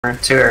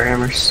Two air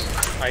hammers.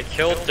 I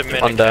killed One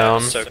Dominican,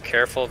 down. so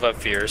careful of a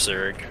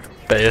Vierzerg.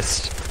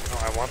 Based.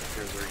 Oh, I want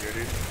the Vierzerg,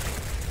 dude.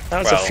 That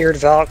was Well, a feared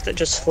Valk that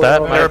just flew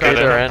that over. might be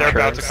their They're about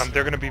to entrance. come.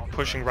 They're gonna be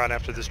pushing right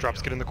after this drops.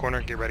 Get in the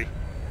corner. Get ready.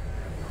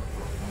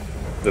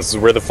 This is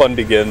where the fun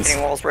begins.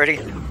 Getting walls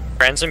ready.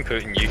 Franz and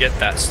Putin, you get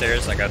that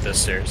stairs, I got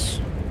this stairs.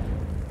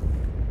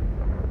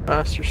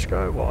 Master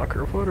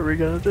Skywalker, what are we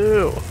gonna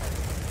do?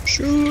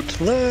 Shoot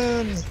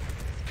them!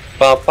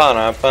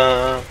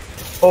 Ba-ba-da-ba.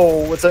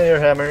 Oh, what's on your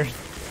hammer?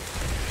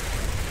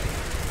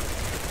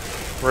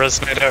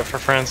 Resonate out for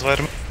Franz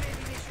Vitamin.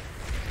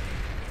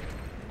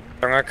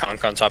 Throwing our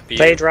conch on top of you.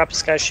 They drop a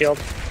sky shield.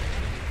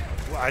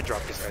 Well, I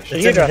dropped this guy. It's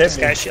You in dropped a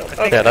heavy. sky shield.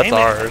 think- Yeah, that's aim it.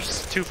 ours.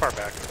 It's too far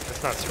back.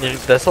 It's not Yeah,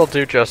 serious. this'll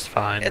do just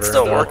fine. It's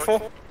still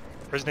workful.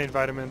 Resonate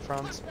vitamin,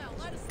 Franz.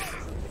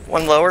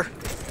 One lower.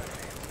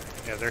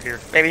 Yeah, they're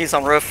here. Maybe he's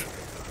on roof.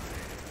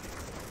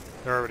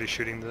 They're already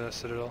shooting the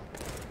Citadel.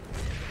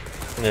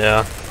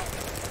 Yeah.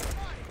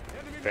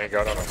 Thank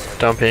God on us.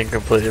 Don't be in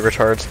completely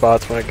retarded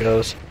spots when it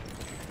goes.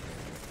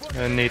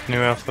 I need new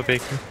alpha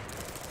beacon.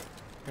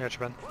 I got you,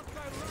 Ben.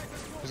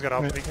 Who's got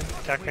alpha beacon?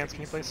 Tac pants,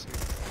 can you please?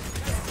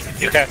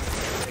 Okay.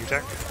 You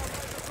tac?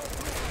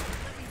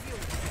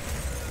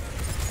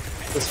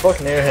 This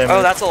fucking air hammer.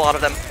 Oh, that's a lot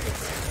of them.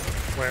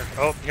 Where?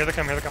 Oh, here they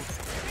come, here they come.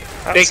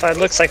 Outside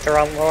looks like they're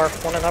on lower,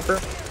 one and upper.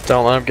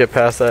 Don't let him get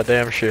past that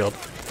damn shield.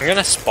 I'm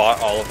gonna spot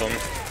all of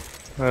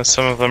them.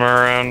 Some of them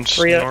are around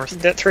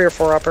north. Three or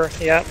four upper.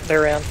 Yeah,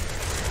 they're in.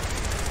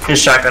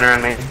 He's shotgunner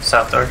on me,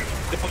 south door.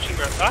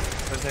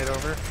 Resonate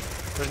over.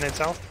 Resonate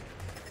south.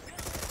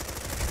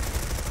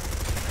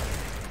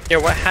 Yeah,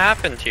 what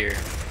happened here?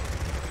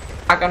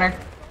 Shotgunner.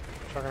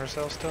 Shotgun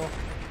ourselves still.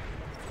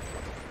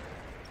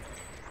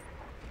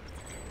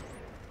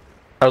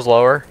 How's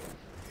lower?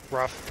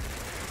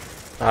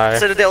 Rough. Aye.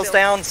 Citadel's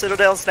down,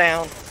 Citadel's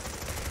down.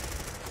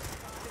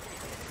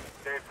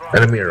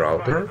 Enemy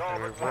router.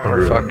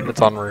 Oh, fuck,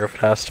 it's on roof,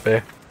 it has to be.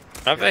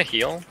 I have a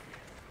heal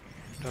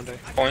Don't die.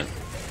 point.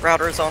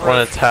 Router is on When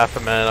roof. it's half a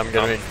minute, I'm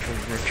gonna be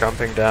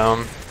jumping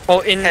down. Oh,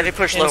 in Heavy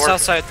push in lower.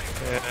 south side.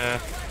 Yeah.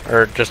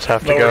 Or just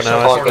have to Lower go now,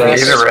 I side. suppose.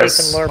 Leave it Open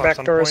rest. lower back Fox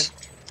on doors.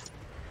 point.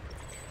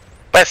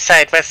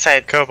 West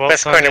side. Cobalt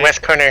West corner, Sunday.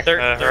 west corner. They're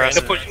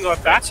rest. pushing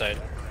off that side.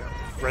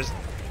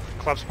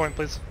 Collapse point,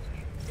 please.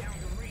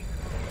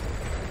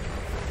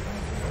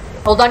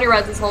 Hold on your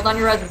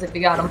reses if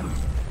you got them.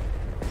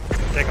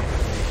 Take them.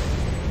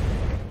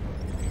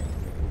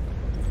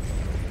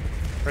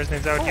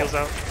 Resonate's out, heals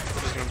out.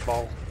 We're just gonna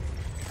ball.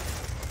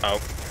 Oh.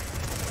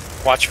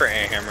 Watch for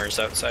air hammers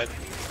outside.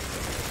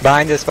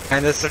 Behind us,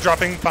 behind us. They're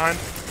dropping behind.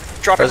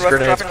 Dropping Res roof,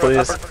 grenades, dropping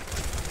roof, please.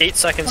 upper. 8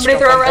 seconds. Somebody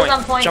Jump throw a on res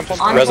on point. Jump on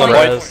On point. Res on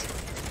point. point.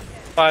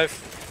 5.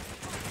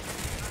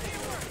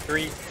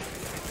 3.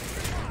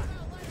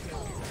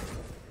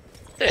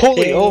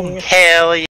 Holy, Hell yeah.